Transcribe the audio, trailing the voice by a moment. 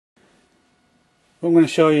What I'm going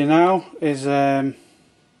to show you now is another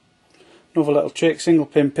little trick, single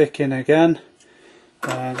pin picking again.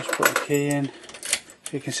 Just put the key in.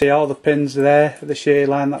 You can see all the pins there at the shear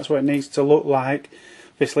line. That's what it needs to look like.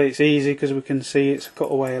 Obviously it's easy because we can see it's a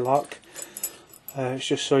cutaway lock. It's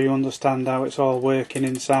just so you understand how it's all working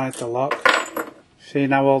inside the lock. See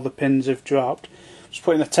now all the pins have dropped. Just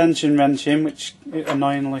putting a tension wrench in, which it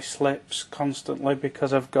annoyingly slips constantly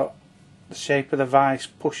because I've got the shape of the vise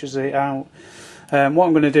pushes it out. What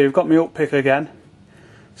I'm going to do, I've got my up pick again.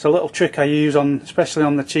 It's a little trick I use on, especially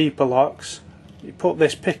on the cheaper locks. You put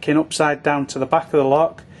this picking upside down to the back of the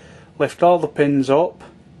lock, lift all the pins up,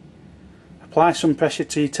 apply some pressure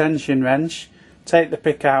to your tension wrench, take the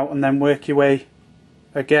pick out and then work your way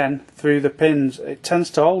again through the pins. It tends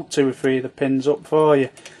to hold 2 or 3 of the pins up for you.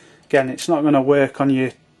 Again, it's not going to work on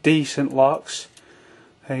your decent locks.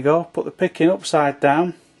 There you go, put the picking upside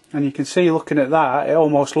down and you can see, looking at that, it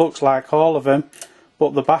almost looks like all of them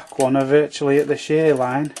but the back one are virtually at the shear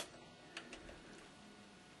line,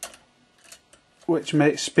 which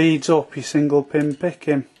speeds up your single pin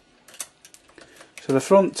picking. So the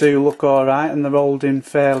front 2 look alright and they're holding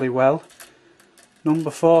fairly well. Number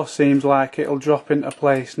 4 seems like it'll drop into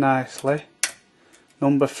place nicely.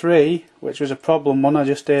 Number 3, which was a problem one, I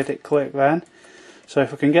just heard it click then. So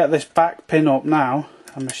if I can get this back pin up now,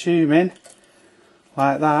 I'm assuming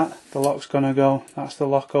like that, the lock's gonna go. That's the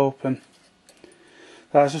lock open.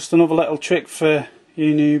 That's just another little trick for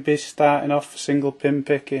you newbies starting off single pin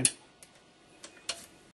picking.